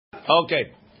Okay.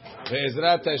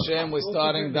 Be'ezrat Hashem, we're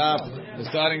starting Daf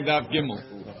Gimel.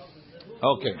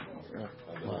 Okay.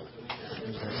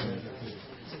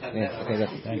 Yeah,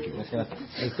 okay, thank you.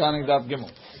 We're starting Daf Gimel.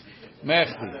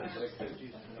 Mechti.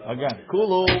 Again,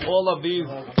 Kulu, all of these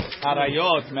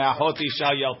arayot me'achot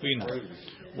isha yalfina.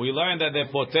 We learned that they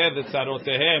poter the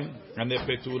tzarotehem and the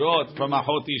peturot from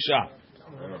achot isha.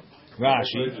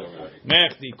 Rashi.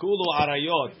 Mechti. Kulu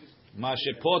arayot ma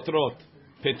shepotrot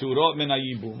peturot min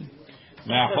hayibum.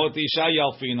 Me'achot isha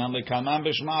yalfina lekaman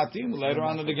b'shma'atim. Later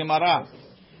on in the Gemara.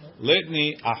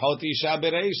 Litni achot isha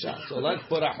bereisha. So let's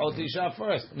put achot isha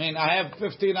first. I mean, I have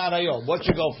 15 arayot. What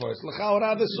should go first?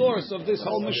 L'chaora, the source of this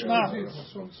whole Mishnah.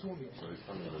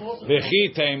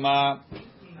 V'chi teima.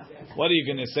 What are you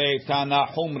going to say? Tana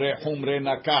humre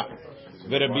naka.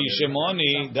 V'Rabbi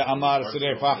Shimoni the amar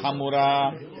srefa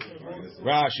hamura.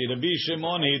 Rashi Rabbi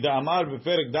Shimoni the amar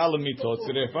b'perek dal mitot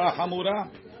srefa hamura.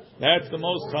 That's the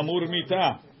most chamur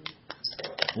mitah.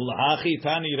 Ul'achi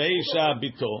tani reisha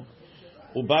bito.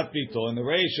 Ubat bito. In the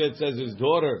reisha it says his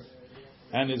daughter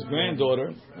and his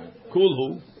granddaughter.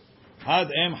 Kulhu. Had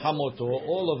em hamoto.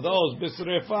 All of those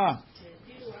b'srefa.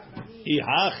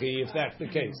 Ihachi, if that's the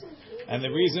case. And the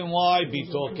reason why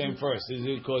Bito came first is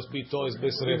because Bito is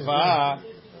Bisrefa.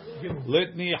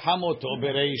 Litni Hamoto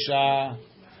Bereisha.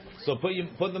 So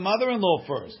put the mother-in-law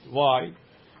first. Why?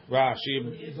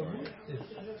 Rashi.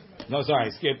 No, sorry,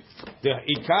 skip. The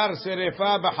Ikar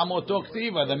Serefa B'Hamoto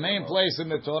Ktiva. The main place in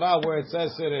the Torah where it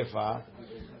says Serefa.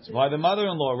 So by the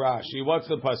mother-in-law, Rashi. What's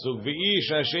the pasuk?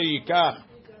 V'ish asher yikach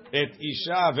et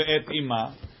isha ve'et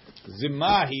ima.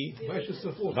 Zimahi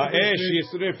Ba'esh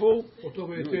Yisrefu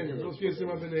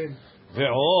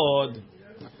Ve'od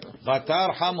Batar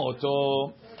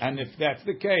Hamoto. And if that's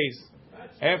the case,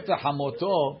 after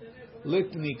Hamoto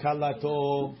Litni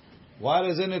Kalato, why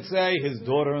doesn't it say his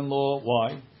daughter-in-law?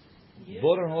 Why?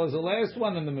 Daughter-in-law is the last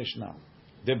one in the Mishnah.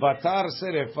 The Batar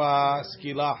Serefa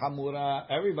Skila Hamura.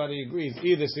 Everybody agrees.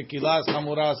 Either Skila is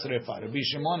Hamura Serefa. Rabbi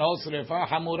Shimon holds Serefa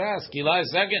Hamura. Skila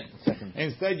is second.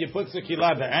 Instead, you put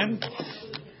Skila at the end.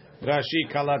 Rashi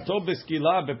Kalato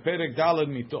Beskila Beperek Daled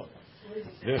Mitot.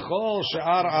 V'chol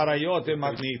Sha'ar Arayot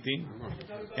Ematnitin.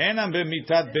 Enam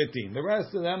B'mitat Betin. The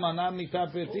rest of them are not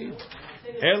Mitat Betin.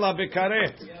 Ela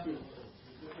Bekaret.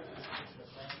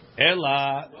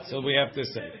 Ela. So we have to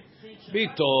say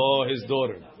Bito, his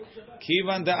daughter.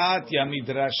 Kivan da'atya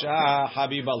midrasha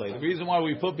habibale. The reason why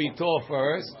we put Bito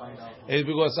first is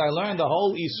because I learned the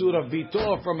whole isur of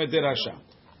Bito from a dirasha.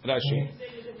 Rashi.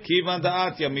 Kivan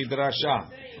da'atya midrasha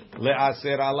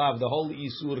le'aser alav. The whole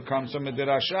isur comes from a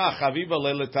dirasha.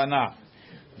 Habibale letana.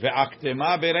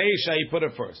 Ve'aktema bereisha. He put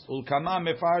it first. Ulkama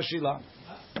mefarshila.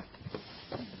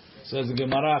 Says the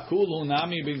Gemara. Kulu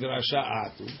nami midrasha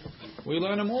atu. We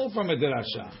learn them all from a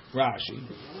dirasha. Rashi.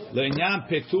 Le'nyan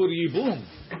petur yibum.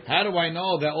 How do I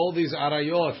know that all these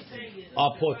arayot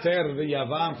are poter the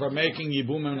yavam for making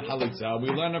yibum and halitza? We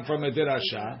learn it from a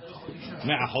dirasha.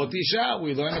 Me'achot isha.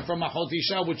 We learn it from achot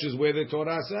isha, which is where the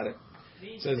Torah said it.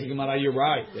 Says the Gemara, you're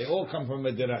right. They all come from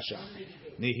a dirasha.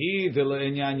 Nihi de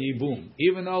le'nyan yibum.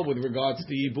 Even though with regards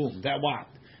to yibum, that what?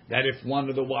 That if one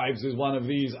of the wives is one of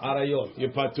these arayot,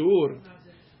 yepatur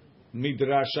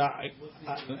midrasha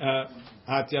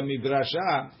atya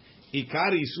midrasha.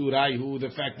 Ikari surayhu, the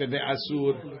fact that the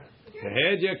asur,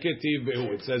 hehedya ketiv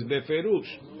behu. It says beferush.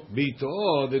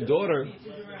 Bito, the daughter,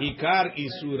 ikar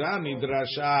isura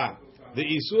midrasha. The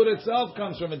isur itself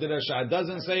comes from a drasha. It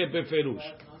doesn't say it beferush.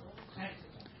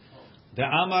 The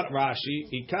Amar Rashi,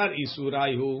 ikar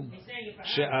isurayhu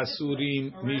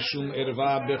she'asurim mishum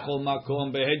erva bechol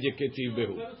makom behedya ketiv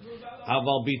behu.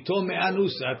 Aval bito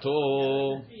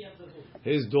me'anusato.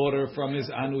 His daughter from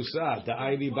his anusa, the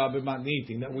Aili Baba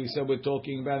Matnitin that we said we're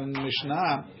talking about in the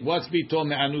Mishnah. What's Bito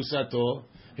me'anusato?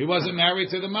 He wasn't married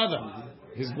to the mother.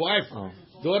 His wife,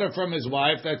 daughter from his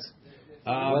wife, that's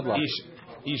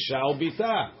Isha or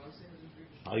Bita.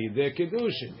 Al Yidei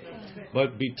Kedushin.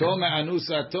 But Bito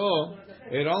me'anusato,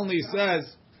 it only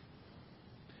says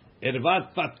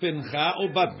Ervat Bat Pincha or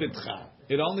Bat Bitcha.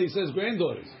 It only says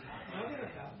granddaughters.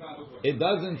 It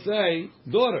doesn't say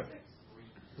daughter.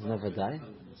 Never die?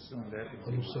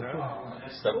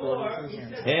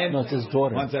 And no, it's his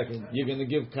daughter. 1 second. You're going to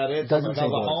give karet to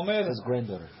Homer? It's his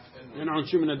granddaughter. No,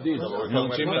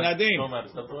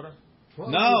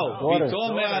 Bito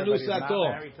me'anusato.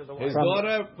 His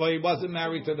daughter, but he wasn't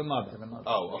married to the mother.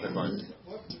 Oh, okay, fine.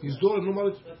 His daughter, no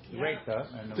married.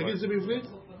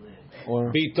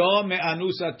 Or Bito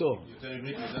me'anusato.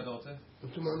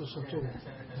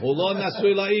 Ulo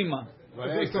nasui la'ima.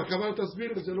 התכוונת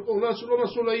תסביר את זה, לא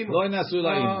נשאו לאמא. לא נשאו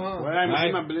לאמא.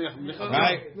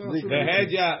 Right?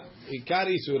 בהדיה, עיקר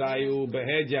איסורה הוא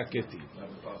בהדיה כתיב.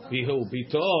 והוא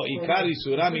ביתו, עיקר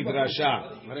איסורה מדרשה.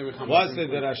 What's the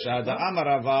דרשה? דאמר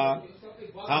רבא,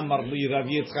 אמר לי רב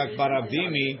יצחק בר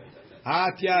אבדימי,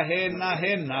 Atya henna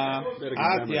henna,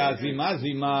 Atya zima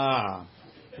zima.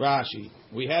 Rashi.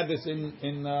 We had this in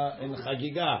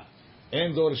Chagiga.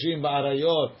 En dorshim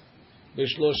ba'arayot.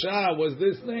 B'shlosha was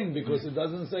this thing because it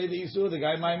doesn't say the isur. The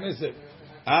guy might miss it.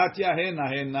 Atya henna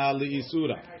henna li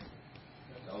isura.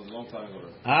 That was a long time ago.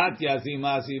 Atya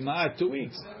zima zima 2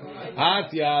 weeks.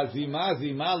 Atya zima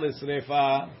zima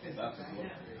l'srefa.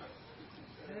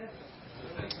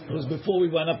 It was before we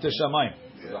went up to Shamayim.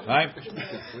 Right?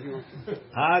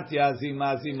 Hatya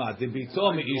zima zima.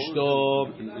 Debito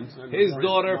ishto, his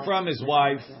daughter from his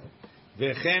wife.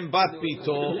 Vechem bat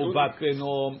bito ubat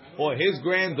benom, or his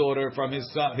granddaughter from his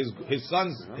son,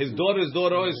 his daughter's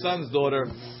daughter or his son's daughter,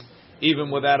 even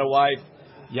without a wife.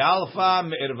 Yalfa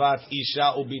me'ervat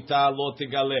isha ubita lo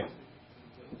tegale.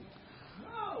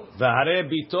 V'hare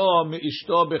bito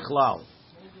me'ishto bechlal.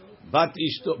 Bat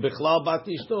ishto bechlal bat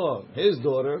ishto. His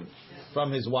daughter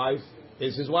from his wife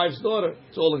is his wife's daughter.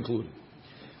 It's all included.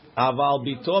 Aval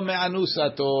bito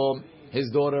me'anusato, his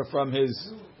daughter from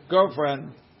his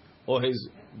girlfriend or his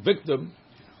victim.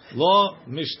 Lo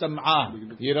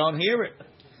mishtam'a. You don't hear it.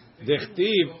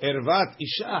 Dechtiv ervat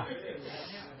isha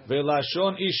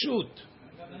velashon ishut.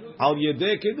 Al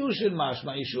yedei kedushin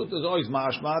mashma. Ishut is always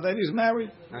mashma that he's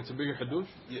married. That's a bigger hadush.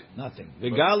 Nothing.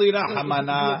 Vegali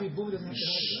rahamana.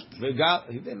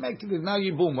 He didn't make it. Now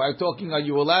you boom. We're talking. Are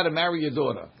you allowed to marry your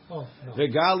daughter?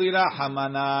 Vegali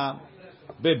rahamana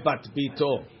bebat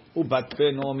bito ubat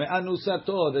beno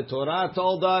me'anusato. The Torah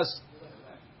told us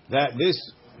that this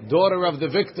daughter of the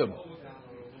victim,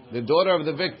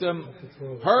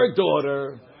 her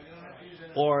daughter,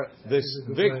 or this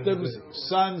victim's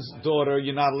son's daughter,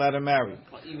 you're not allowed to marry.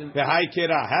 How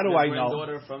do I know?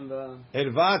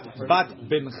 Ervat bat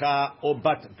bincha or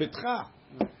bat bitcha.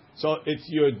 So it's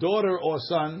your daughter or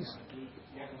son's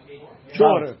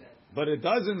daughter, but it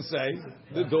doesn't say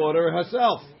the daughter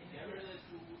herself.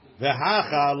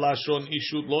 V'hacha lashon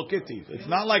ishut lo ketiv. It's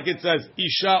not like it says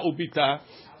isha ubita.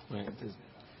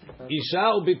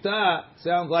 Isha ubita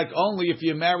sounds like only if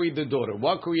you marry the daughter.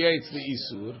 What creates the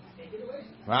isur?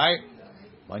 Right?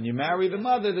 When you marry the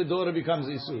mother, the daughter becomes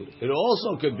isur. It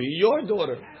also could be your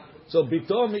daughter. So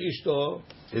bito ishto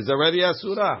is already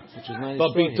asura.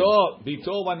 But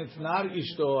bito when it's not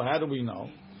ishto, how do we know?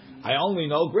 I only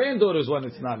know granddaughters when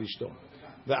it's not ishto.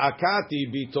 The akati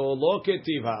bito lo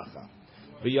ketiv hacha.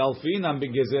 V'yalfinam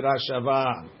begezerah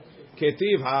shava.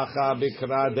 Ketiv hacha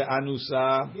bikra de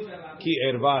anusa ki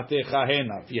ervatecha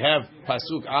hena. If you have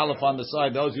pasuk aleph on the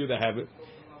side, those of you that have it,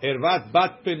 ervat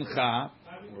bat pincha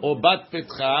or bat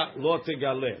pitcha lo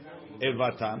tegale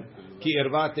ervatam ki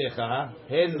ervatecha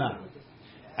hena.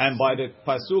 And by the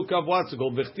pasuk of what's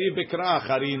called b'chti bikra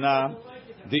charina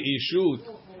the ishut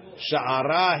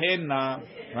sha'ara hena,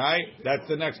 right? That's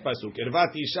the next pasuk.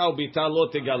 Ervat isha ubita lo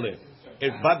tegale.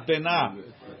 Ervat bena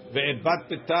ve'ervat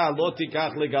pita lo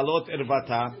tikach legalot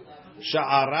ervata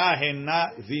sha'ara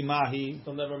hena zimahi.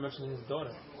 He'll never mention his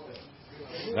daughter.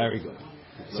 Very good.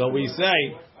 So we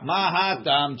say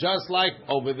mahatam, just like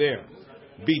over there.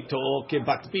 Bito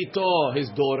kebat bito, his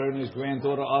daughter and his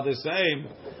granddaughter are the same.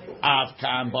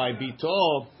 Avkan by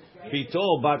bito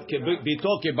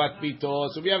kebat bito.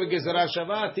 So we have a gezerah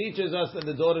shava teaches us that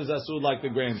the daughters are sued like the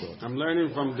granddaughter. I'm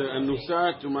learning from the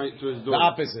anusa to his daughter. The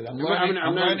opposite. I'm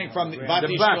learning from the bat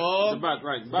ishto. The bat,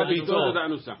 right? Bat is the daughter of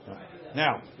the anusa.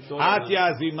 Now,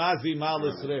 atya zima zima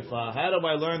l'srefa. How do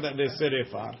I learn that there's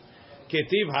srefa?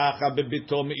 Ketiv hacha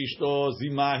bebito meishto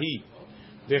zimahi.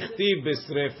 Vechtiv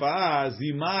besrefa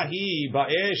zimahi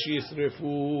ba'esh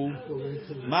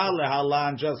yisrefu. Ma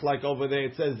lehalan, just like over there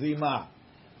it says zima,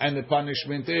 and the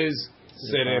punishment is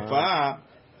serefa.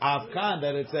 Afkan,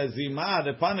 that it says zima,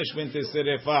 the punishment is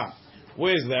serefa.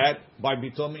 Where's that? By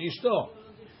bito meishto.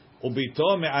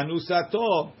 Ubito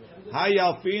me'anusato.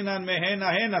 Hayalfinan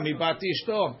mehena hena mibat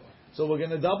ishto. So we're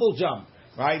going to double jump,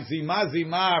 right? Zima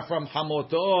zima from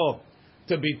hamoto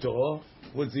to bito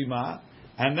with zima,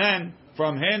 and then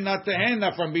from henna to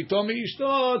henna, from bito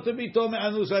meishto to bito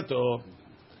me'anusato.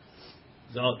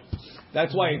 So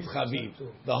that's why it's chaviv.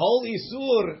 The whole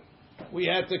isur we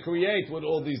had to create with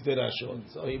all these dirashon.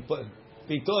 So he put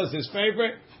bito is his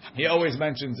favorite. He always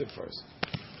mentions it first.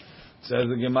 Says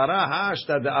the Gemara,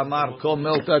 Hashta de Amar Kol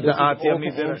Milta de Atya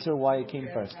Midirash. Answer why it came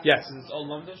first. Yes. Is this all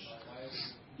Lumdish?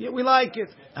 Yeah, we like it.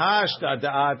 Hashta de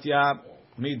Atya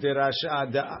Midirash.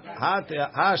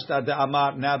 Hashta de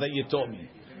Amar. Now that you taught me,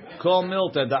 Kol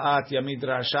milta da'at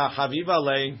yamidrasha chaviva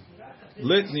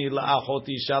litni la'achot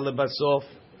isha lebasof.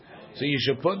 So you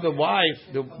should put the wife,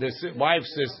 the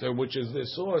wife's sister, which is the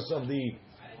source of the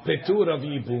petur of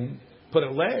yibum, put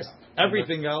it last.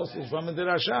 Everything else is from the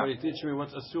dirasha. You teach me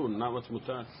what's asul, not what's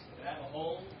mutar.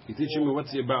 You teaching me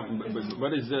what's about.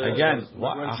 What is again?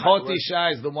 Achot isha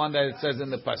is the one that it says in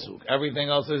the pasuk. Everything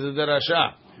else is a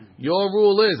dirasha. Your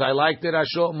rule is I like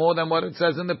dirashot more than what it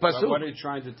says in the pasuk. What are you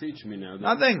trying to teach me now?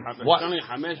 Nothing. What?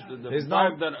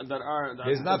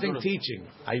 There's nothing teaching.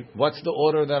 What's the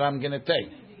order that I'm going to take?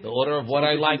 The order of what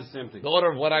I like. The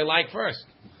order of what I like first.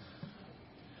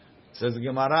 Says the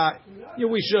Gemara. Yeah,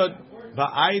 we should.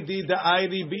 Ba'aydi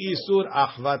da'aydi bi'isur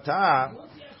achvata.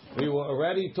 We were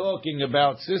already talking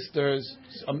about sisters,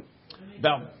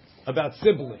 about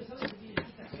siblings.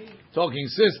 Talking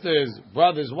sisters,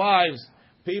 brothers, wives,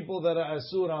 people that are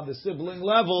asur on the sibling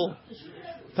level.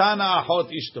 Tana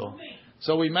achot ishto.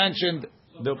 So we mentioned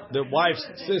the wife's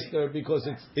sister because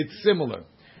it's similar.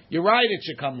 You're right, it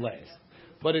should come last.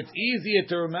 But it's easier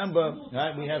to remember,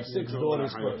 right? We have 6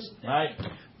 daughters first, right?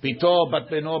 Bito, bat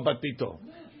beno, bat bito.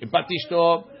 Bat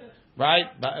ishto, right?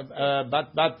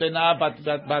 Bat bena,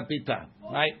 bat bita.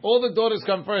 Right? All the daughters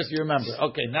come first, you remember.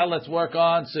 Okay, now let's work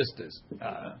on sisters.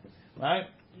 Right?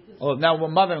 Oh, now we're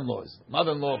mother-in-laws.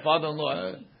 Mother-in-law,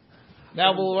 father-in-law.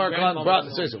 Now we'll work on brother,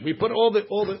 sister. We put all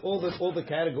the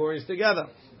categories together.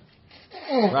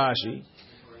 Rashi.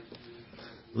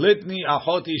 Litni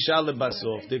achot isha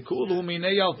lebasof. The kulu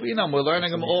minei yalfinam. We're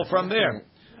learning them all from there.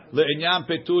 Le'inyan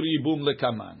petur yibum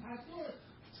lekaman.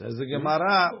 Says the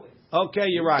Gemara. Okay,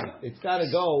 you're right. It's got to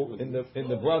go in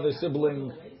the brother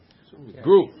sibling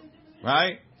group,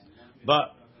 right?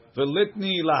 But for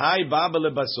litni lahai baba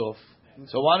lebasof.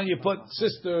 So why don't you put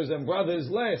sisters and brothers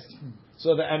last?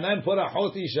 So that and then put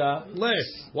achot isha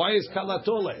last. Why is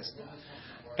kalato last?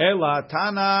 Ela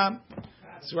tana.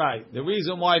 That's right. The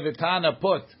reason why the Tana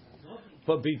put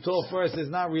Bito first is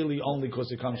not really only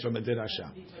because it comes from a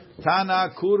dirasha. Tana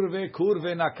kurve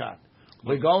nakat.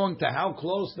 We're going to how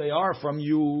close they are from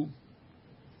you.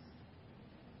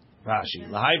 Rashi.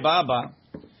 Lahai baba.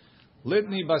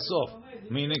 Litni basof.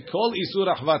 Meaning kol isur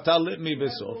achvata litni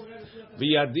basof.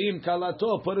 Viyadim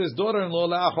kalato. Put his daughter-in-law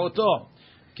la'achoto.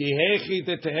 Ki hechi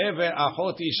teteheve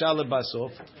achot isha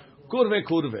lebasof.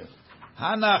 Kurve.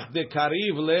 Hanach de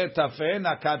kariv le tafe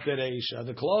nakat bereisha.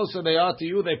 The closer they are to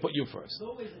you, they put you first.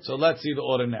 So let's see the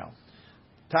order now.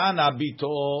 Tana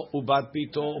bito ubat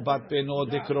beno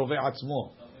de krove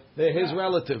atzmo. They're his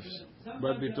relatives.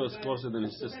 But bito is closer than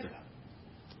his sister.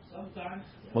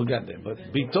 We'll get there. But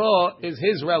bito is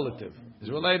his relative. Is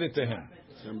related to him.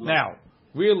 Now,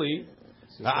 really,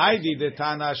 the ID de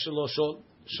Tana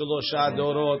shlosha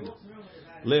dorot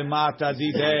lemata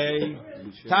didei.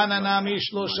 Tananami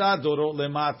shlosha dorot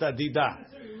lemata dida.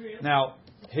 Now,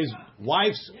 his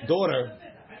wife's daughter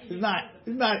is not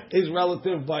his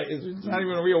relative, it's not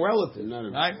even a real relative.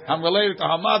 Right? I'm related to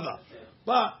her mother,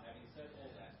 but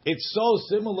it's so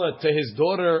similar to his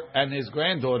daughter and his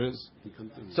granddaughters,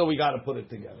 so we got to put it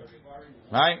together,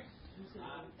 right?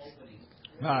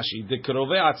 Rashi, the kerove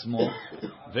atzmo,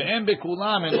 ve'em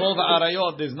bekulam, and all the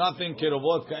arayot, there's nothing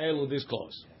kerovot ka'elu this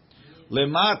close.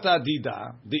 Lemata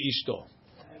dida the ishto,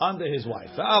 under his wife.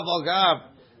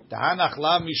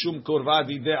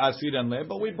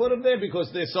 But we put them there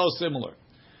because they're so similar.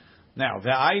 Now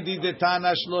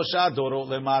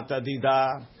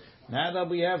now that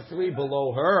we have 3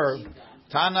 below her,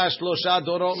 tana shlosha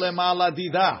dorot lemala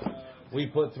dida. We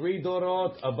put 3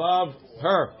 dorot above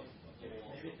her.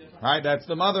 Right, that's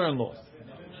the mother-in-law.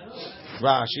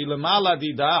 Rashi lemala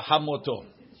dida hamoto,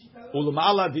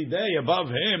 ulemala dida above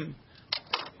him.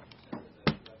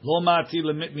 Lo mati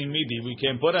lemitni midi. We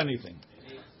can't put anything.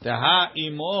 Teha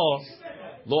imo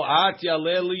lo atya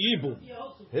le yibum.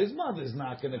 His mother's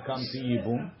not going to come to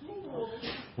yibum.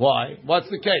 Why? What's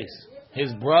the case?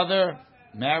 His brother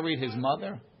married his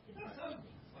mother.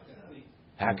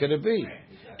 How could it be?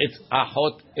 It's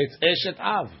ahot. It's eshet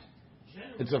av.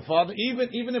 It's a father.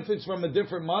 Even if it's from a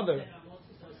different mother,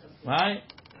 right?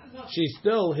 She's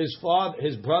still his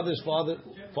brother's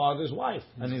father's wife,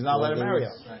 and he's not letting her marry her.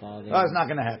 That's not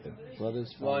going to happen.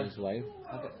 Brother's father's wife.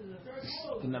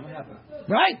 It never happened.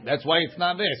 Right. That's why it's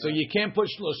not there. So you can't put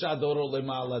shlosha doro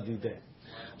lemala dideh.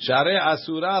 Share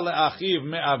asura leachiv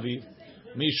me'aviv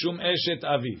mishum eshet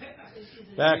aviv.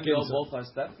 Back in. Both are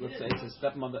step. Let's say it's his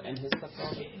stepmother and his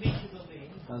stepfather.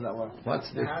 How does that work?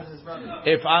 What's this?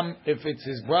 If it's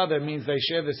his brother, it means they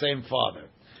share the same father.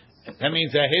 That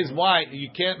means that his wife,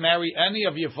 you can't marry any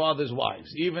of your father's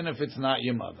wives, even if it's not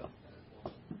your mother.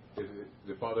 If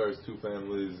the father has two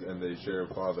families and they share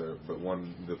a father, but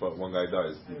one guy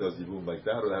dies, he does Yibum like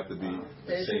that, or they have to be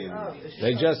the same?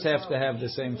 They just have to have the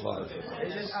same father.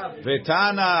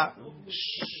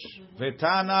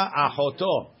 Vetana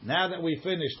achoto. Now that we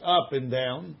finished up and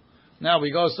down, now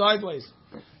we go sideways.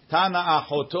 Tana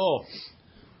achoto,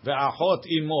 ve'achot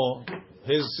imo,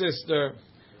 his sister,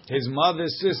 his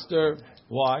mother's sister.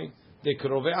 Why? They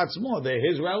krove atzmo. They're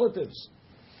his relatives,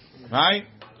 right?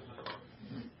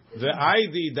 The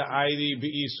ID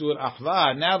be'isur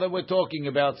achva. Now that we're talking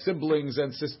about siblings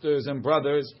and sisters and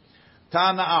brothers,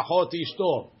 Tana achot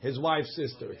ishto, his wife's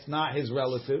sister. It's not his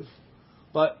relative,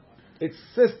 but it's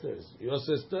sisters. Your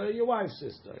sister, your wife's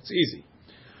sister. It's easy.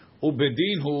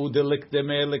 Ubedinhu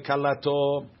delikdeme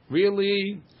lekalato.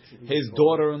 Really, his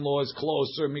daughter-in-law is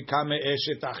closer mikame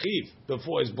eshet achiv,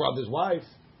 before his brother's wife.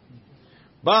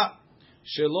 But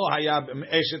shelo hayab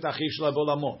eshet achiv shel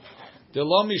bolamo.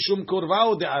 Delo mishum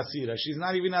kurva de asira. She's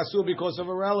not even asur because of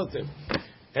a relative.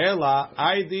 Ela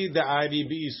aidi de aidi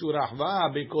bi isur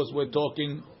ahva, because we're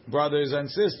talking brothers and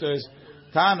sisters.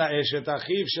 Tana eshet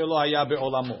achiv shelo hayab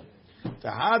beolamo.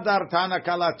 Tahadar tana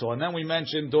kalato. And then we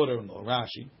mentioned daughter-in-law.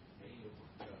 Rashi.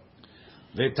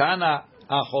 Vetana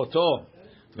achoto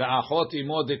ve'achot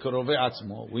imo de krove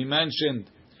atzmo. We mentioned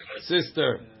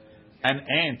sister and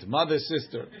aunt, mother,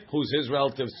 sister, who's his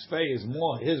relative. Sfei is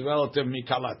more his relative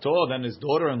mikalato than his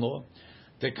daughter-in-law.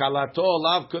 The kalato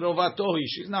lav kurovatohi.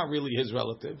 She's not really his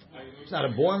relative. She's not a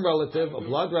born relative, a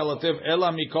blood relative.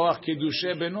 Ela mikoach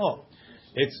kidushe beno.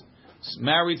 It's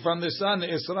married from the son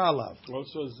Israelav.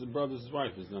 Also, his brother's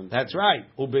wife is not. That's right.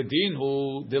 Ubedin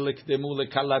hu delikdemu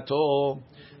lekalato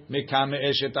mikame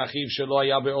eshet achiv shelo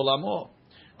haya beolamo.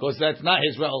 Because that's not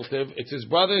his relative; it's his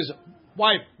brother's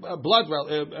wife, blood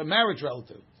marriage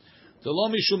relative. Delo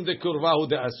mishum de kurvahu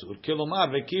de asur. Kilomar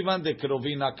vekivan de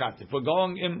krovina kat. If we're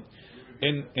going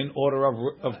in order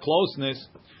of closeness,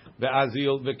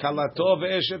 ve'azil ve'kalato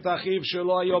ve'eshet achiv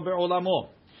shelo haya beolamo.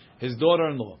 His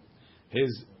daughter-in-law,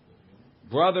 his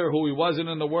brother who he wasn't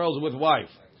in the world with wife,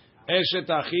 eshet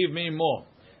achiv mimo,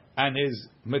 and his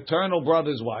maternal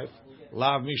brother's wife,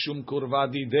 lav mishum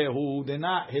kurva didehu, they're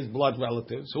not his blood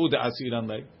relatives. Who the asiran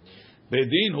leg?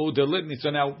 Bedin who the litany. So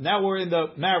now we're in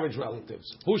the marriage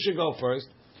relatives. Who should go first?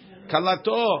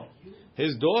 Kalato,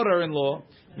 his daughter-in-law,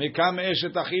 mikame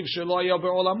eshet achiv shelo haya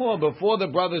beolamo, before the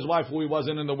brother's wife who he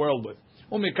wasn't in the world with.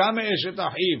 Umikame eshet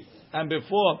achiv, and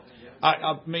before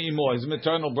meimo, his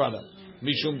maternal brother.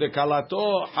 Mishum de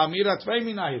kalato hamirat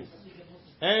feminahiv.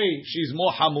 Hey, she's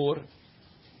more hamur.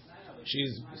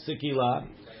 She's sikila,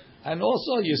 and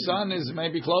also your son is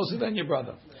maybe closer than your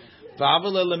brother.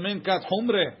 V'avel leminkat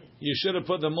humre. You should have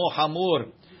put the more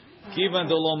hamur. Kivan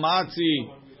de lomatzi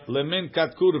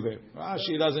leminkat kurve.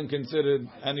 Rashi doesn't consider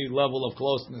any level of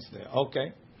closeness there.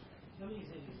 Okay.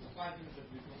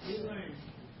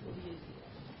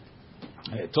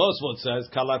 Tosfot says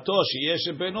kalato sheyesh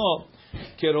beno.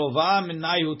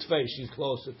 She's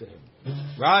closer to him.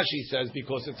 Rashi says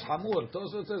because it's hamur.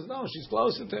 Tosfot says no, she's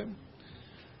closer to him.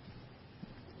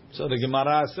 So the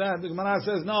Gemara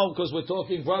says no, because we're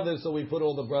talking brothers, so we put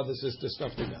all the brother sister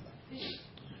stuff together.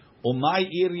 Umay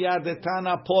irya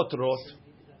detana potrot.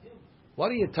 What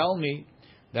do you tell me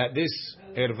that this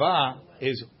erva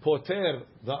is poter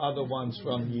the other ones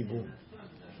from yibum?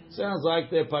 Sounds like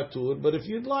they're patur, but if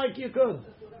you'd like, you could.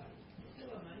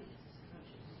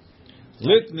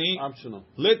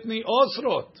 Litni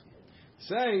osrot.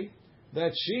 Say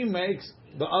that she makes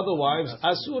the other wives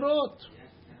asurot.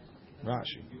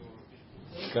 Rashi.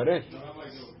 Karet.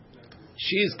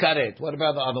 She's karet. What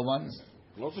about the other ones?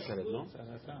 Also karet, no?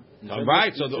 All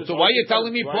right. So why are you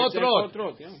telling me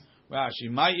potrot? Yeah. Rashi.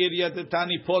 My area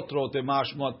tetani potrot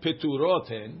emashmot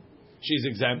peturoten. She's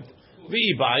exempt.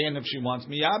 V'ibai, and if she wants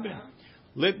miyabin.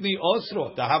 Litni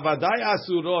osrot. The havadai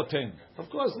asuroten. Of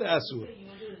course they asur.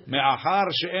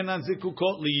 Me'achar she'enan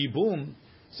zikukot liyibum.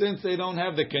 Since they don't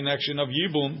have the connection of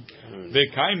yibum,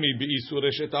 vekaimi be'isur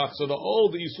eshetach. So the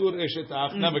old isur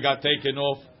eshetach never got taken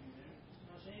off.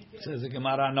 Says the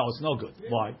Gemara, no, it's no good.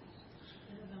 Why?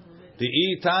 The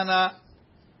itana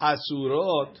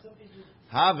asurot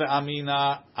have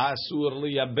amina asur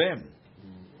liyabem.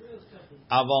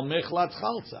 Aval mechlat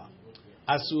chalza.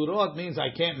 Asurot means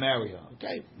I can't marry her.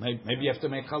 Okay, maybe you have to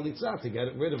make chalitza to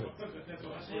get rid of it.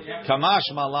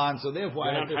 Kamash malan. So therefore,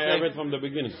 I have to say it from the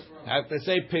beginning. I have to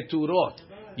say peturot.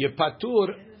 You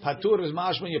patur is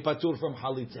mashma. You patur from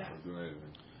chalitza.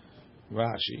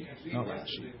 Rashi, no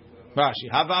Rashi.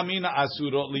 Hava amina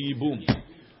asurot liyibum.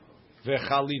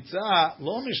 Vechalitza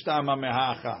lo mishtama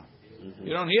mehacha.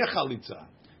 You don't hear chalitza.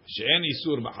 She'en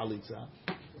isur b'chalitza.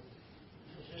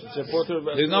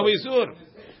 There's no isur.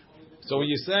 So when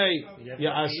you say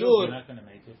you're asur,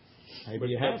 maybe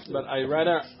you have to. But I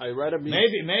rather be.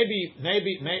 Maybe.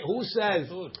 Who says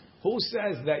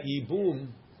that yibum?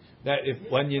 That if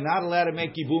when you're not allowed to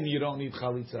make yibum, you don't need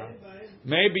chalitza.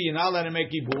 Maybe you're not allowed to make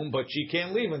yibum, but she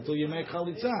can't leave until you make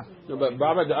chalitza. No, but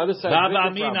Rabbi, the other side. Rabbi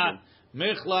Amina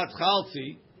mechlat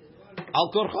chalzi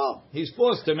al korcho. He's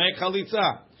forced to make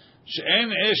chalitza. She'en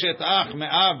eshet ach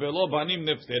me'av velo banim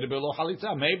nefter velo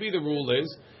chalitza. Maybe the rule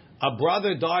is a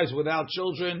brother dies without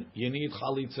children, you need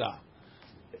chalitza.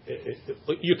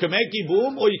 You can make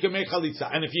yibum or you can make chalitza.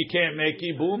 And if you can't make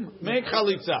yibum, make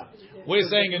chalitza. We're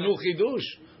saying a new chidush.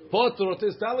 Potrot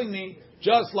is telling me,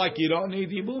 just like you don't need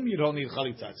yibum, you don't need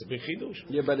chalitza. It's a big chidush.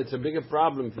 Yeah, but it's a bigger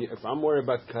problem. If I'm worried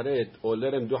about karet or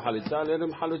let him do chalitza, let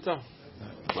him chalitza.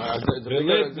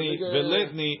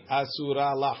 Velitni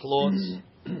asura lachlot.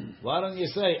 Why don't you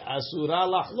say asura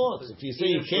lachlot? If you say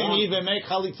you can't even make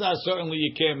chalitza, certainly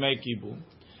you can't make yibum.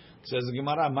 Says the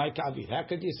Gemara, my kavi. How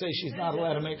could you say she's not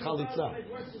allowed to make chalitza?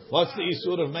 What's the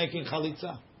isur of making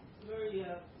chalitza?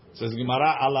 Says the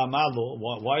Gemara, alamado.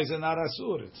 Why is it not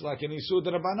asur? It's like an isur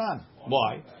d'rabanan.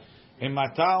 Why?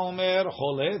 Imata omer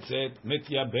choletzet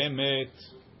mityabemet.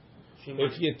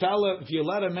 If you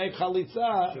let her make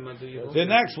chalitza, the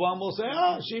next one will say,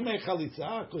 she made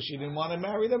chalitza because she didn't want to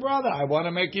marry the brother. I want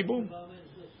to make yibum.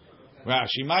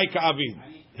 Rashi, my kavi.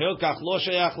 Hilkach lo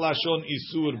sheyach lashon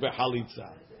isur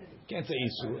behalitza. Can't say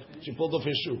isur. She pulled off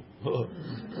his shoe.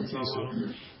 It's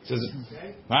isur. Says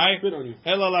right?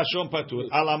 Ela lashon patur.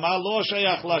 Alama lo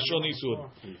shayach lashon isur.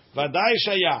 Vaday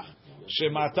shayach.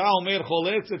 Shemata omer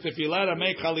choletzet if you let her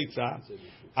make chalitza.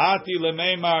 Ati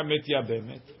lemeimar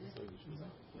mityabemet.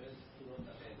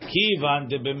 Kivan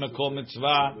de b'mekom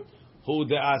mitzvah hu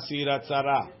de asira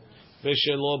tzara.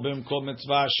 V'shelo b'mekom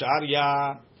mitzvah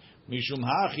sharya. Mishum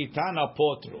ha'chitana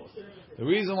potrot. The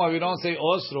reason why we don't say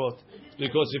osrot,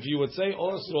 because if you would say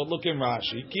osrot, look in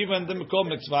Rashi. Kivan de b'mekom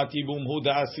mitzvah tibum hu de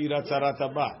asira tzara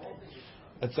tabat.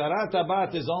 A tzara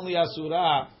tabat is only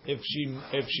asura if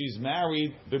she's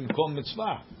married b'mekom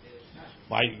mitzvah.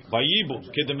 By yibum,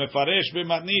 kede mefaresh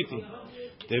b'matniti.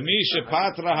 Demi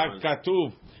shepatra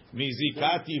hakatuv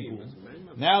mizikat yibum.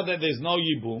 Now that there's no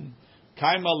yibum,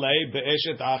 kaimalei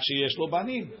be'eshet ach sheyesh lo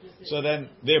banim. So then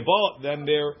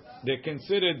they're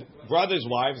considered brothers'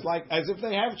 wives, like as if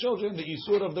they have children. The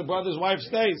isur of the brother's wife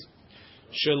stays.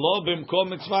 Shelo b'mkom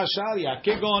mitzvah sharia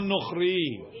kigon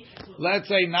nuchri. Let's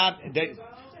say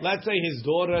his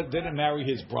daughter didn't marry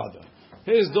his brother.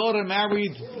 His daughter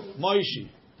married Moishi,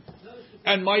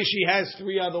 and Moishi has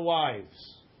 3 other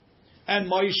wives, and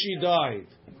Moishi died.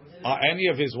 Are any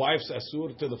of his wives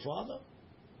asur to the father?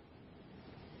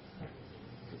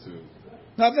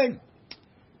 Nothing.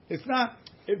 It's not.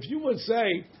 If you would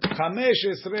say Chamesh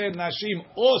Esrei Nashim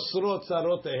Osrot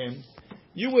Sarotehem,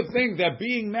 you would think that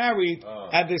being married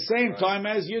at the same time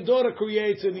as your daughter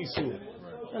creates an isur.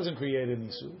 It doesn't create an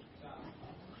isur.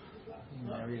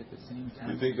 Married at the same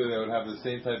time. You think that they would have the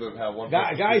same type of how one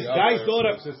guy's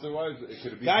daughter,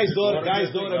 guy's daughter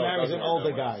marries an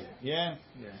older guy, yeah,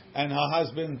 and her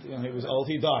husband, he was old,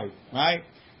 he died, right?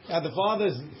 Now the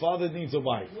father needs a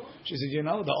wife. She said,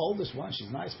 the oldest one,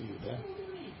 she's nice for you, there.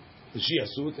 Is she a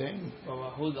suit thing?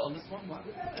 Who's the oldest one?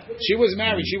 She was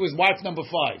married. She was wife number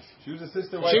 5. She was a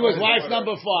sister wife. She was wife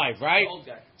number 5, right? The old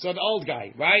guy. So the old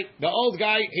guy, right? The old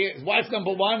guy, his wife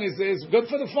number 1 is good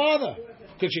for the father.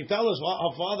 Could she tell us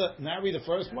her father married the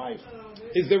first wife?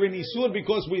 Is there an isur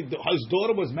because his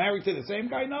daughter was married to the same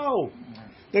guy? No.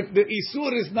 The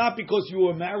isur is not because you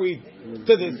were married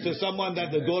to someone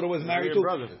that the daughter was married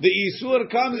to. The isur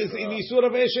comes is in isur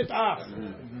of eshet ach.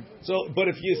 So, but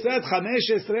if you said Chamesh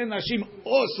Esrei Nashim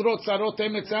Osrot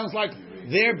Sarotem, it sounds like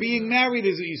their being married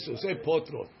is isur. Say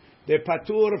potrot. They're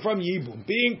patur from yibum.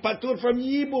 Being patur from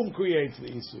yibum creates the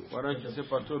isur. Why don't you say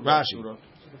patur? Rashi. The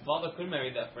father could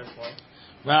marry that first wife.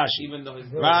 Rashi. Even though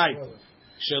his right.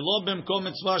 Shelo b'mkom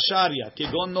mitzvah sharia,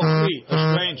 kigon nochri, a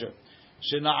stranger,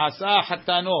 shena'asa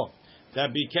hatano,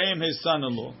 that became his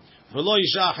son-in-law, v'lo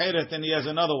isha acheret, and he has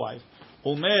another wife,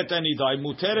 umet, and he died,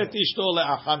 muteret ishto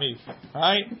le'achamiv,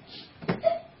 right?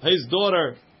 His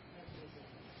daughter,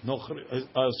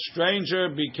 a stranger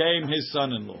became his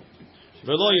son-in-law,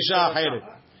 v'lo isha acheret,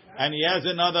 and he has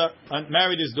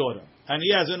married his daughter, and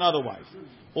he has another wife,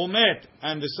 umet,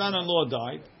 and the son-in-law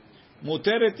died,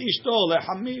 muteret ishto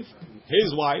lehamiv,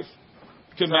 his wife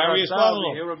can marry his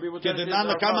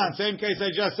father-in-law. Come on, same case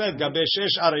I just said. Gabe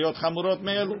shesh arayot chamurot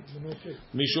me'elu.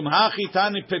 Mishum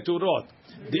ha'chitani peturot.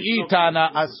 The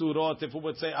itana asurot. If we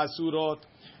would say asurot,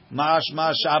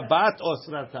 mashma shabat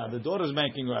osrata. The daughter is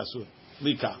making her asur.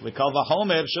 Likach. V'kal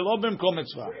v'chomer shelo b'mkom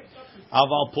mitzvah.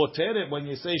 Aval poteret. When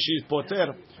you say she's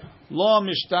poter, Lo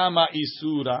mishtama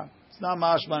isura. It's not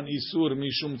mashman isur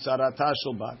mishum tzarata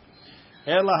shel bat.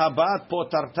 Ela habat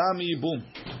potarta mi yibum.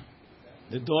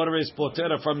 The daughter is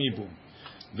potera from yibum.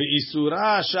 The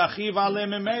isura shachiv ale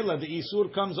memela. The isur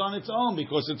comes on its own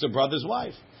because it's a brother's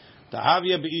wife.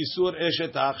 Tahavya beisur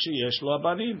eshet ach sheyesh lo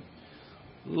abanim.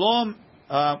 Lo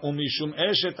umishum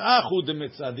eshet ach hu de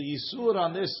mitzvah. The isur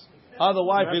on this other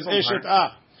wife is eshet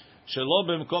ach. Shelo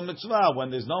b'mkom mitzvah.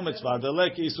 When there's no mitzvah, the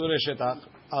lek isur eshet ach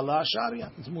ala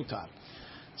sharia. It's mutar.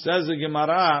 Says the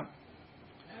Gemara,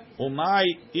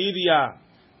 umay irya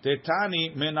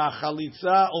tetani mena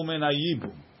chalitza umena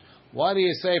yibum. Why do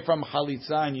you say from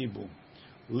chalitza and yibum?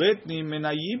 Litni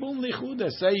mena yibum lichuda.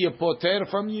 Say you poter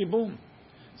from yibum.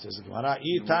 Says the Gemara,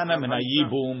 itana mena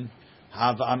yibum.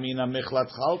 Have amina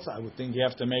mechlat chalza. I would think you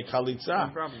have to make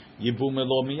chalitza. Yibum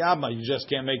elo miyama. You just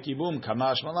can't make yibum.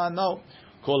 Kamash malan, no.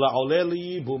 Kola ole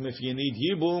li yibum. If you need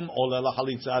yibum, ola la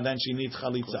chalitza, then she needs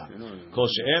chalitza. Kol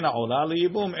she'ena ola li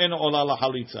yibum, ena ola la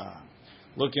chalitza.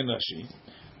 Look in Rashi.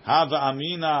 Have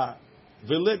amina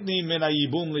velitni mena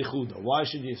yibum lichuda. Why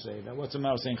should you say that? What's the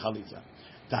matter with saying chalitza?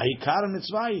 Ta'ikar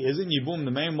mitzvah, isn't yibum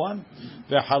the main one?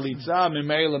 The chalitza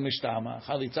mimeila mishtama.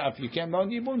 Chalitza, if you can't run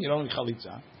yibum, you don't need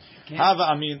chalitza. Hava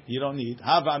amin, you don't need.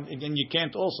 Hava again, you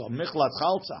can't also. Michlat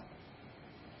chalza.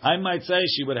 I might say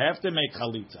she would have to make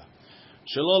chalitza.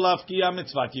 Shelo lafkiya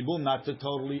mitzvah yibum, not to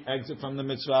totally exit from the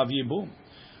mitzvah of yibum.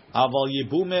 Aval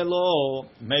yibum elo,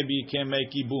 maybe you can't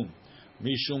make yibum.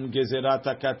 Mishum gezerat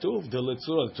hakatuv, the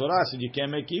litzur. Torah said you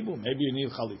can't make yibum. Maybe you need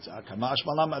chalitza. Kamash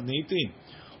malam adnitin.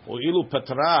 Or ilu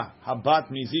patra habat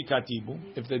mizikat yibum.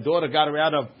 If the daughter got her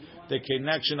out of the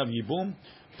connection of yibum,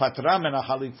 patra mena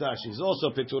chalitza. She's also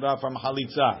petura from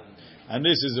chalitza. And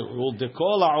this is a rule.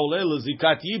 Dekola ole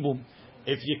lezikat yibum.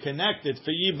 If you connect it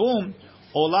for yibum,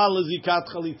 ola lezikat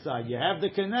chalitza. You have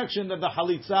the connection that the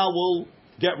chalitza will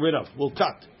get rid of, will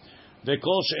cut.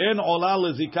 Dekol she'en ola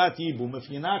lezikat yibum. If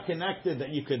you're not connected that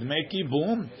you could make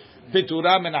yibum,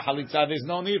 petura mena chalitza. There's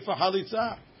no need for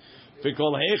chalitza. So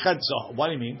what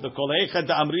do you mean? We had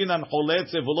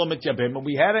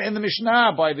it in the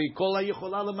Mishnah by the kol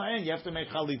hayichola l'ma'en. You have to make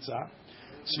chalitza.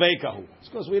 Sveikahu. It's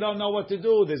because we don't know what to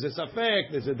do. There's a safek,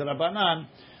 there's a drabanan.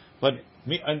 But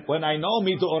when I know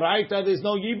midoraita, there's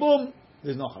no yibum,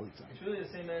 there's no chalitza. It's really the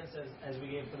same answer as we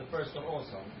gave for the first one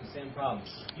also. The same problem.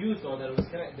 You thought that it was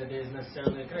correct, that there's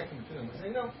necessarily a connection between them. I say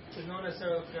no, there's no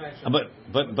necessarily connection. But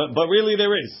really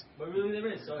there is. But really there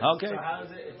is. So okay. So how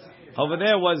is it? Over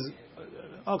there was.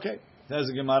 Okay, there's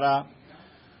a Gemara.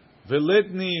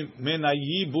 Velitni mena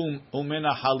yibum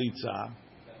umena halitza.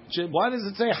 Why does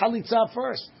it say halitza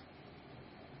first?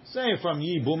 Say from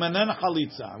yibum and then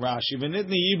halitza. Rashi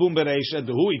velitni yibum bereisha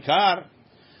dehu ikar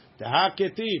deha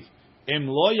ketiv em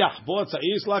lo yachbot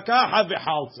za'is lakaha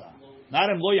v'halza. Not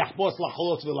em lo yachbot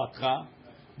lacholot v'lakha.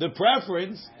 The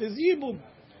preference is yibum.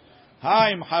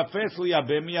 Haim hafetz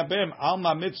liyabem yabem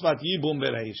alma mitzvat yibum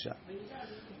bereisha.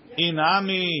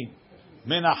 Inami.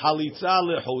 Mena halitza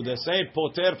lehuda. Say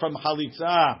poter from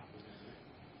halitza,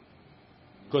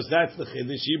 because that's the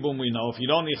chiddush yibum we know. If you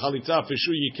don't need halitza, for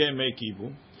sure you can't make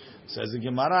yibum. Says the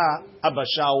Gemara, Abba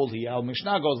Shaul here. Our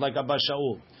Mishnah goes like Abba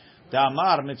Shaul.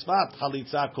 Damar mitzvat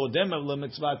halitza kodemev le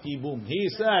mitzvat yibum. He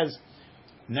says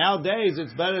nowadays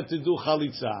it's better to do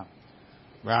halitza.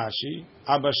 Rashi,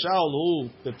 Abba Shaul who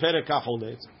the perek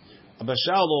hacholetz. Abba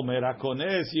Shaul omer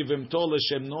hakones yivimto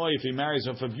l'shem noi. If he marries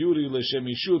her for beauty l'shem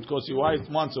ishut, because he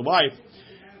wants a wife.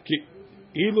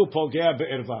 Ilu pogea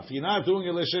be'erva. If you're not doing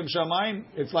it l'shem shamayim,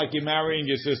 it's like you're marrying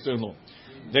your sister-in-law.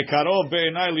 The karov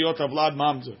be'enai liot avlad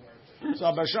mamzer. So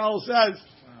Abba Shaul says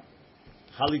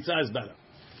chalitza is better.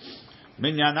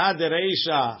 Minyana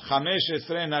dereisha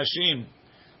 15 nashim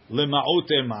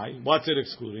lema'ute mai. What's it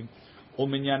excluding?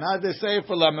 Uminyana de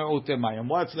seifa lema'ute mai. And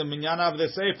what's the minyana of the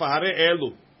seifa? Hare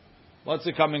elu. What's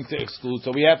it coming to exclude?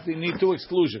 So we need two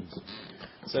exclusions.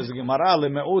 Says the Gemara,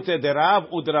 lemeute de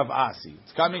Rav ud Rav Asi.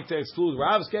 It's coming to exclude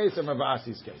Rav's case and Rav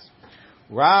Asi's case.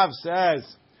 Rav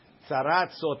says,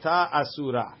 tzarat sota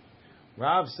asura.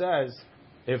 Rav says,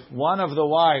 if one of the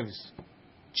wives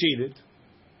cheated,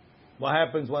 what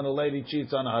happens when a lady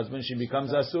cheats on her husband? She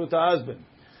becomes asur to husband.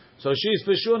 So she's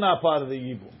for sure not part of the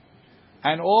yibum.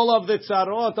 And all of the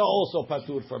tzarot are also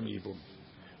patur from yibum.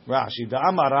 Rashi, the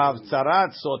Amarav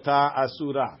tzarat sota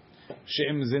asura.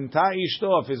 She'im zinta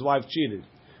ishto, if his wife cheated.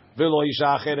 Velo isha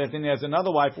acheret, and he has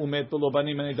another wife, umet b'lo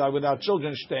banim, and he died without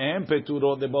children. Shtehem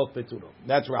peturo, they're both peturo.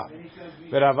 That's Rav.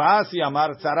 Rav Asi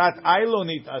amar tzarat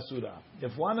ailonit asura.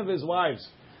 If one of his wives,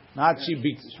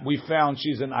 we found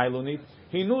she's an ailonit,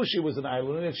 he knew she was an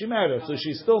ailonit, and she married her, so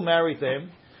she's still married to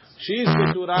him. She's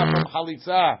petura from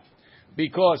halitza,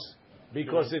 because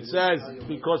because it says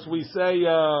because we say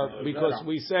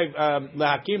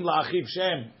lahakim la'achiv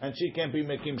shem, and she can't be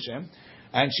mekim shem,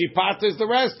 and she patters the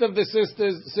rest of the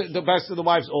sisters, the rest of the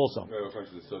wives also.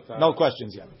 No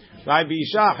questions yet.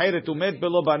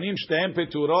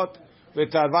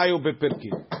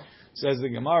 Says the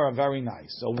Gemara, very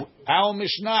nice. So our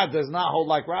Mishnah does not hold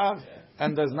like Rav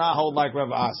and does not hold like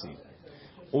Rav Asi.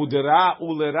 Lerav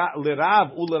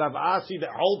ulerav Asi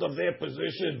that hold of their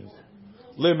positions.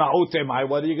 Lema'utemai.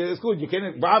 What are you going to exclude?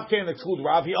 Rav can't exclude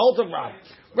Rav. He holds of Rav.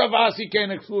 Rav Asi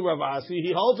can't exclude Rav Asi.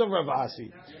 He holds of Rav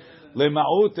Asi.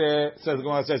 Lema'ute says the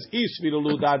Gemara says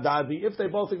isviru dadi. If they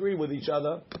both agree with each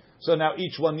other, so now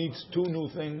each one needs two new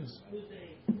things,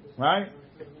 right?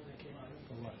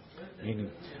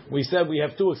 Meaning, we said we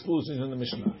have two exclusions in the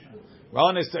Mishnah.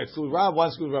 One is to exclude Rav, one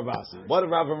excludes Rav Asi. What did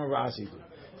Rav and Rav Asi do?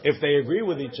 If they agree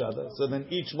with each other, so then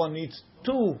each one needs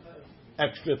two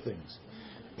extra things.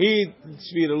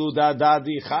 Isviru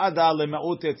dadi chada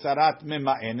lema'ute tzarat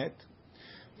mema'enet,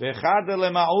 vechada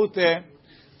lema'ute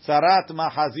tzarat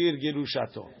mahazir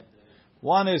girushato.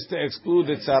 One is to exclude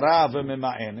the tzara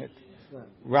v'mema'enet.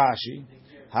 Rashi,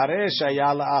 Hare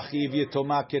shaya la'achiv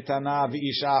yetoma ketana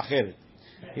v'isha acheret.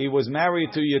 He was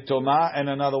married to Yetoma and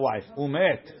another wife.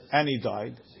 Umet, and he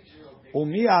died.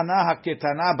 Umi ana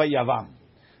haketana bayavam.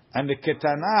 And the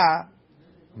ketana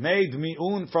made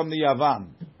mi'un from the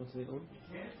yavam.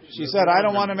 She said, I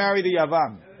don't want to marry the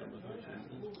yavam.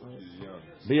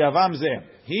 The yavam zeh.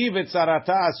 He v'tzarata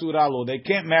asuralo. They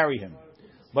can't marry him.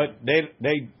 But they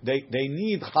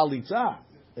need chalitza.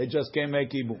 They just can't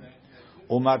make ibum.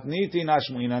 Umatniti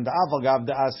nashmuin. And the avagav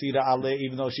the asira ale,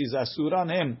 even though she's asur on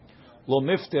him, lo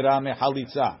miftira me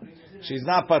chalitza. She's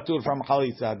not patur from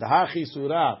chalitza. The hachi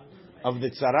surah of the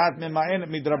tzarat mema'enet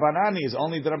midrabanani is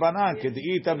only drabanan.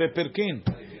 Kediita bepirkin.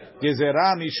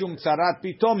 Gezerah mishum tzarat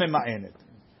pito mema'enet.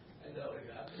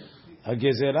 A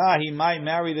gezerah, he might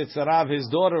marry the tzara of his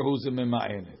daughter who's a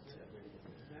mema'enet.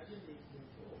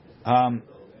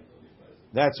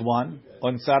 That's one.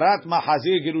 On tzarat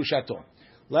mahazir girushato.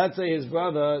 Let's say his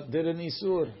brother did an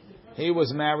isur. He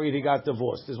was married, he got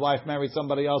divorced. His wife married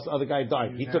somebody else, the other guy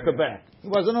died. He took her back. He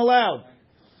wasn't allowed.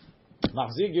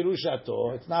 Mahzir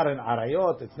girushato, it's not an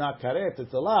arayot, it's not karet,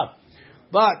 it's a lav.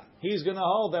 But he's going to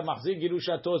hold that Mahzir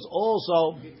girushato is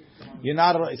also, you're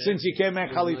not, since you can't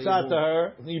make chalitza to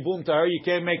her, yibum to her, you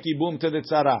can't make yibum to the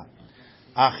tzara.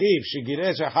 Achiv,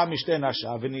 shegiresh ha'mishte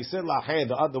nasha, v'nisir la'ached,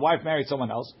 the wife married someone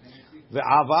else.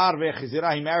 Ve'avar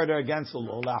ve'chizira, he married her against the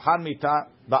law. La'achan mita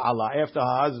ba'ala, after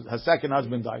her second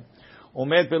husband died.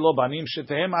 Umed below banim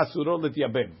shetehem asurot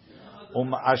lityabem.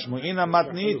 Ashmuina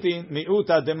matnitin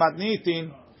miuta de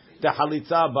matnitin de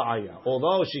chalitza ba'aya.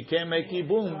 Although she can't make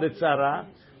yibum the tzara,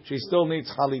 she still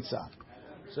needs chalitza.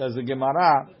 Says the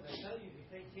Gemara.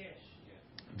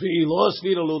 Ve'ilos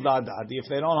v'iralu dadadi. If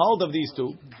they don't hold of these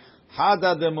two,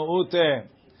 hada de muute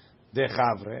de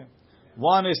chavre.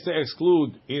 One is to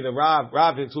exclude either Rav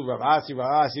to exclude Rav Asi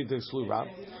to exclude Rav.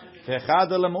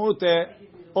 Vechada lemuute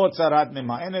o tzarat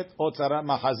mema'enet o tzarat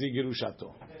machazi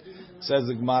girushato. Says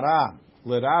the Gemara,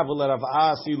 l'Rav l'Rav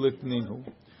Asi litninu.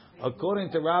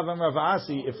 According to Rav and Rav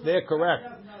Asi, if they're correct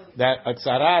that a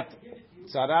tzarat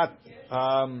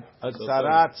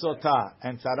sota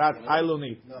and tzarat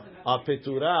ailunit are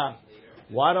petura,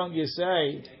 why don't you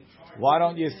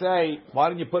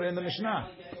put it in the Mishnah?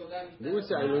 Do we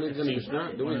say Ailonit in the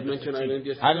Mishnah? Do we mention Ailonit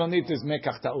yesterday? Ailonit is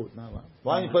mekach ta'ut.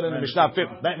 Why don't you put it in the Mishnah?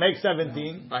 Make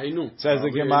 17. Says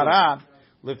the Gemara,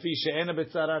 lefi she'ena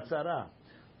b'tzara tzara.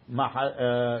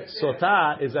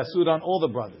 Sota is asur on all the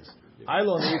brothers.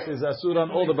 Ailonit is asur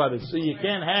on all the brothers. So you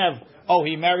can't have,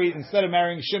 he married, instead of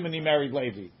marrying Shimon, he married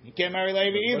Levi. You can't marry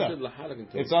Levi either.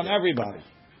 It's on everybody.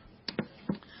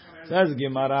 Says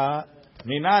Gemara,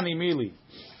 Minani Mili.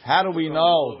 How do we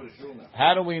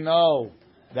know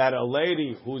that a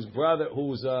lady whose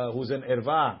an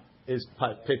irva is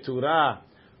petura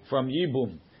from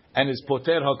yibum and is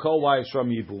poter her co-wives from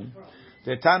yibum?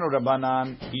 Tetanu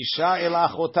Rabbanan, isha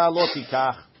elachota lo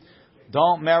tikach.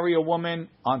 Don't marry a woman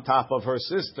on top of her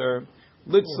sister.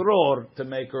 Litzror, to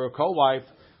make her a co-wife.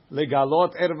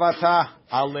 Legalot ervata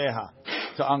aleha,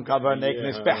 to uncover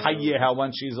nakedness behayeha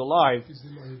when she's alive.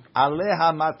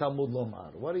 Aleha matamud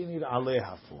lomar. What do you need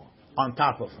aleha for? On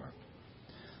top of her.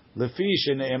 Lefish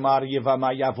ne'emar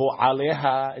yevama yavo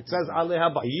aleha. It says aleha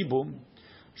ba'ibum.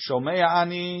 Shomea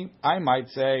ani. I might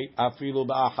say afilu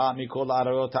ba'acha mikol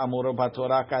arayot amuro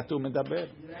b'torah katu medaber.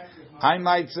 I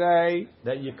might say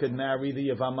that you could marry the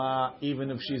yevama even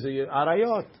if she's a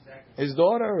arayot, his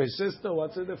daughter, his sister.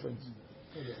 What's the difference?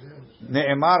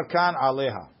 Ne'emar kan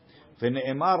aleha.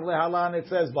 Ve'ne'emar lehalan. It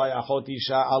says by achot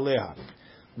isha aleha.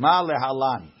 Ma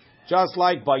lehalan. Just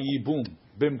like by Yibum,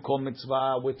 Bimkom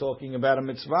mitzvah, we're talking about a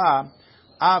mitzvah.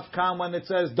 Afkan, when it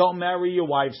says don't marry your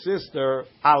wife's sister,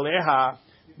 Aleha,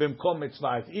 Bimkom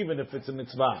mitzvah, even if it's a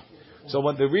mitzvah. So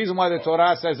what the reason why the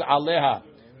Torah says Aleha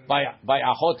by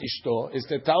Ahot Ishto is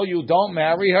to tell you don't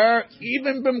marry her,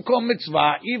 even Bimkom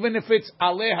mitzvah, even if it's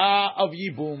Aleha of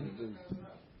Yibum.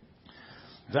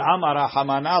 The Amara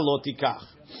Hamana lo tikach.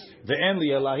 The Enli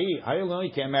Elahi, I know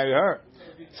you can't marry her.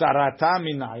 Tzarata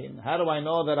minayin. How do I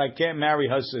know that I can't marry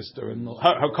her sister,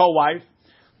 her co-wife?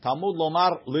 Talmud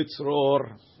lomar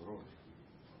litzror.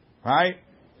 Right?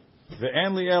 The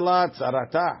Enli Ela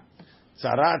tzarata.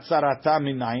 Tzarata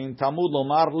minayin. Talmud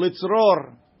lomar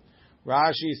litzror.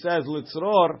 Rashi says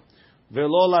litzror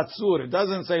velo latzur. It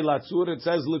doesn't say latzur. It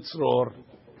says litzror.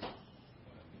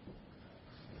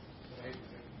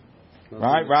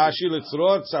 Right? Rashi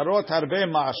litzror tzarot harbe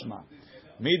mashma.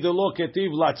 Midelo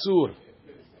ketiv latzur.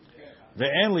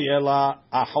 Ve'enli ela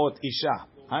ahot isha.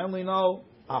 I only know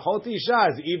ahot isha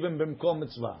is even b'mkom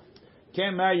mitzvah.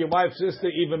 Can't marry your wife's sister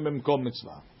even b'mkom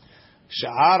mitzvah.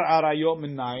 Sha'ar arayot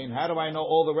minayin. How do I know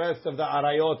all the rest of the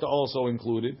arayot are also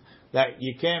included? That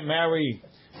you can't marry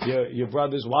your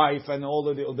brother's wife and all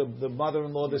of the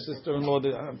mother-in-law, the sister-in-law,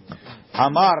 the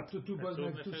Amar.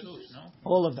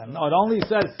 All of them. No, it only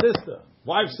says sister,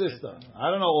 wife's sister. I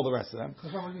don't know all the rest of them.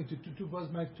 Two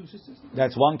brothers married two sisters?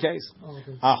 That's one case.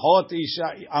 Ahot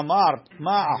isha Amar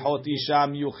ma ahot isha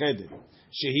miyuchedet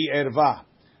shehi erva.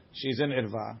 She's an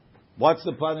erva. What's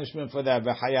the punishment for that?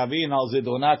 V'chayavin al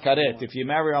zidona karet. If you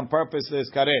marry on purpose,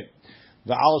 there's karet.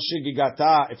 V'al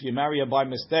shigigata. If you marry her by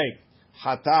mistake,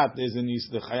 hatat is an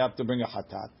the chayav to bring a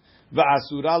hatat.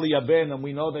 V'asura liyaben, and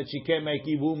we know that she can't make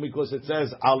ibum because it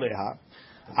says aleha.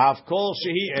 Avkol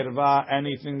shehi erva,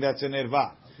 anything that's an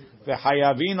erva.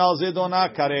 V'chayavin al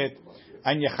zidona karet,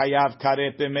 and yechayav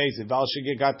karet b'mezid. V'al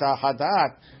shigigata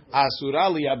hatat, asura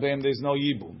liyaben, there's no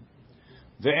yibum.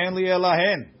 Ve'en li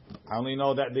elahen. I only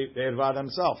know that the erva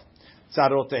themselves.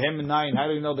 Tzarotehem nine. How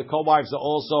do you know the co-wives are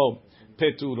also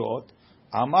peturot?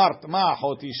 Amart ma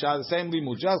hotisha, the same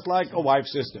limud, just like a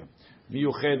wife's sister.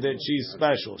 Miyuchedet, she's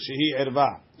special. Shehi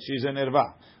erva, she's an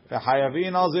erva.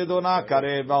 V'chayavin al zedona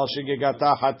karev al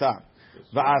shegegata hata.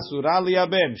 V'asura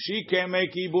liyabem, she can't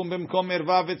make ibum b'mkom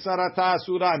erva v'tzarata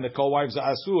asura, and the co-wives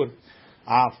are asur.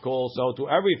 Afkol, so to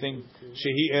everything.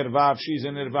 Shehi erva, she's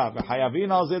an erva. V'chayavin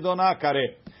al zedona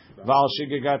karev. Val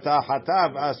shigegata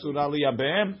hatav asura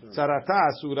liyabem tzarata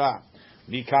asura.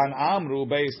 Mikan amru,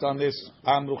 based on this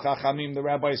amru chachamim, the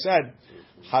rabbi said,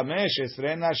 Chamesh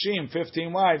esrei nashim,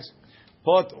 15 wives.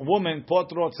 Pot women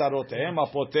potrot tzarotehem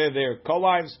apoteh their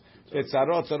co-wives.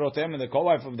 Etzarot tzarotehem, and the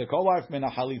co-wife of the co-wife min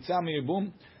halitza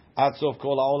miyibum atzof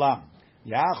kol haolam.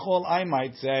 Yachol, I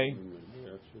might say,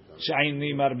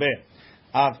 shayni marbe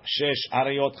av shesh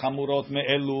arayot chamurot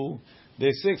me'elu.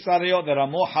 The 6 arayot that are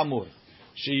more hamur.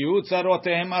 Shiyu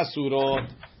tzarotehem asurot.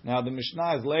 Now the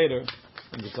Mishnah is later.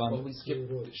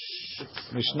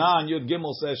 Mishnah and Yud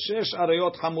Gimel says shesh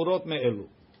arayot chamurot me'elu.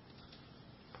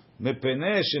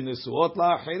 Mepnei shenesuot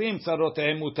la'achirim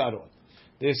tzarotehem mutarot.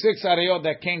 There's 6 arayot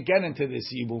that can't get into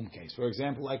this yibum case. For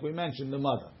example, like we mentioned, the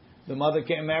mother. The mother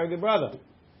can't marry the brother.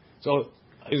 So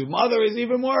his mother is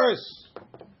even worse.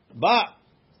 But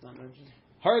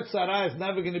her tzara is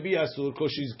never going to be asur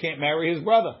because she can't marry his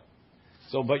brother.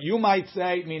 So, but you might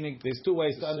say, meaning there's 2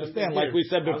 ways to understand, like we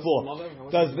said before.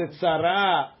 Does the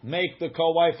tzara make the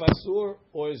co-wife asur,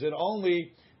 or is it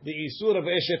only the isur of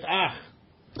eshet ach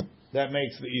that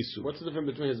makes the isur? What's the difference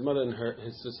between his mother and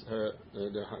his sister?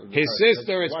 His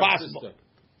sister is possible. Sister.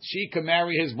 She can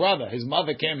marry his brother. His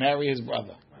mother can't marry his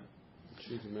brother.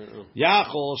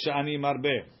 Yachol she'ani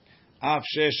marbe af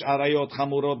shesh arayot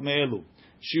chamurot me'elu.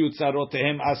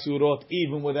 Shiutzarotehem asurot,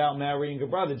 even without marrying a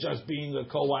brother, just being a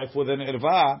co-wife with an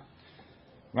erva,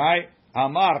 right?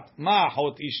 Amart ma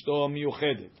hot ishto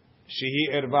miyuchedet,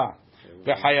 shehi erva,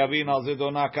 v'chayavin al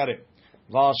zedona karet,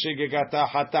 v'al shegegata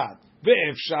hatat,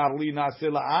 ve'efshar li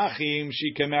naseh la'achim,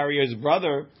 she can marry his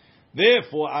brother,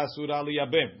 therefore asura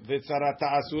liyabem,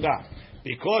 v'tzarata asura,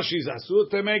 because she's asur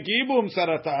to make ibum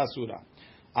tzarata asura.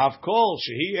 Avkol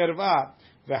shehi erva,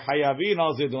 V'chayavin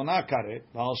al zedona karet,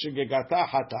 v'al shegegata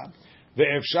hatat,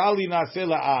 ve'efshar linaseh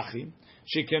la'achim,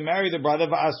 she can marry the brother,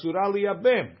 v'asura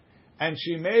liyabem, and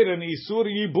she made an isur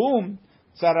yibum,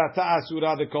 tzarata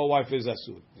asura, the co-wife is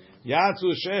asur.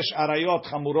 Yatzu shesh arayot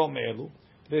chamurot me'elu,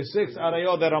 the 6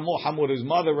 arayot that are more hamur, his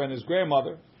mother and his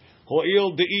grandmother,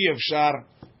 ho'il de'i efshar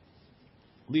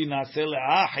linaseh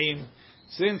la'achim,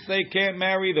 since they can't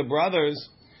marry the brothers,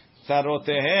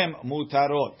 tzarotehem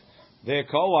mutarot, their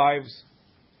co-wives,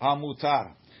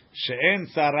 Hamutar. She'en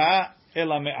tzara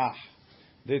ela me'ach.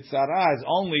 The tzara is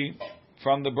only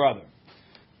from the brother.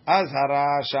 Azhara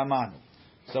shamanu.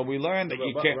 So we learned that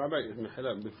you can't.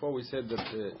 Rabbi, before we said that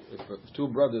if two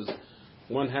brothers,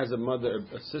 one has a mother,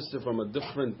 a sister from a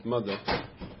different mother,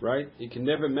 right? He can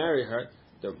never marry her.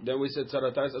 Then we said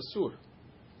tzarata is asur.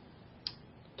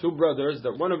 Two brothers,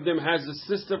 that one of them has a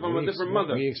sister from a different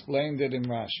mother. We explained it in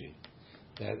Rashi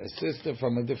that a sister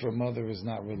from a different mother is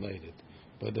not related,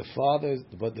 but the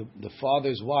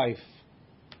father's wife,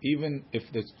 even if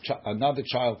another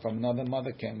child from another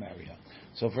mother can't marry her.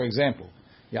 So, for example,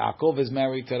 Yaakov is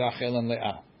married to Rachel and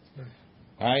Leah,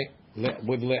 right?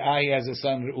 With Leah, he has a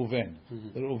son Reuven.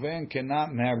 Reuven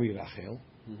cannot marry Rachel.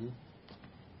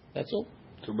 That's all.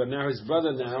 So, but now his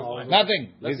brother now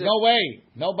nothing. There's no way.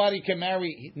 Nobody can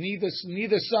marry.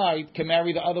 Neither side can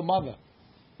marry the other mother.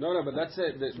 No, but that's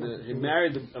it. He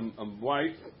married a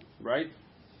wife, right?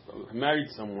 He married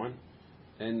someone,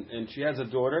 and she has a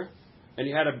daughter, and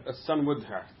he had a son with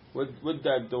her, with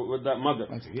that mother.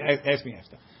 Ask me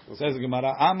after. Says the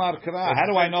Gemara, Amar Kra. How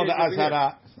do I know the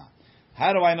Azara?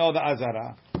 How do I know the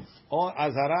Azara? On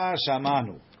Azara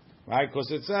Shamanu, right? Because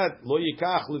it said Lo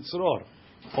Yikach Litzror.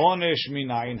 Onesh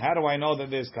minayin. How do I know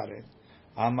that there's karet?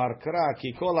 Amar Kra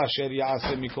ki kol asher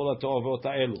ya'aseh mikol ha'tovot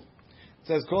ha'elu. It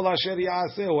says kol asher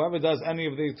ya'aseh. Whoever does any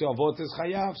of these tovot is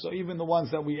chayav. So even the ones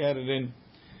that we added in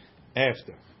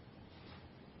after,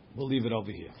 we'll leave it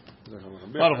over here.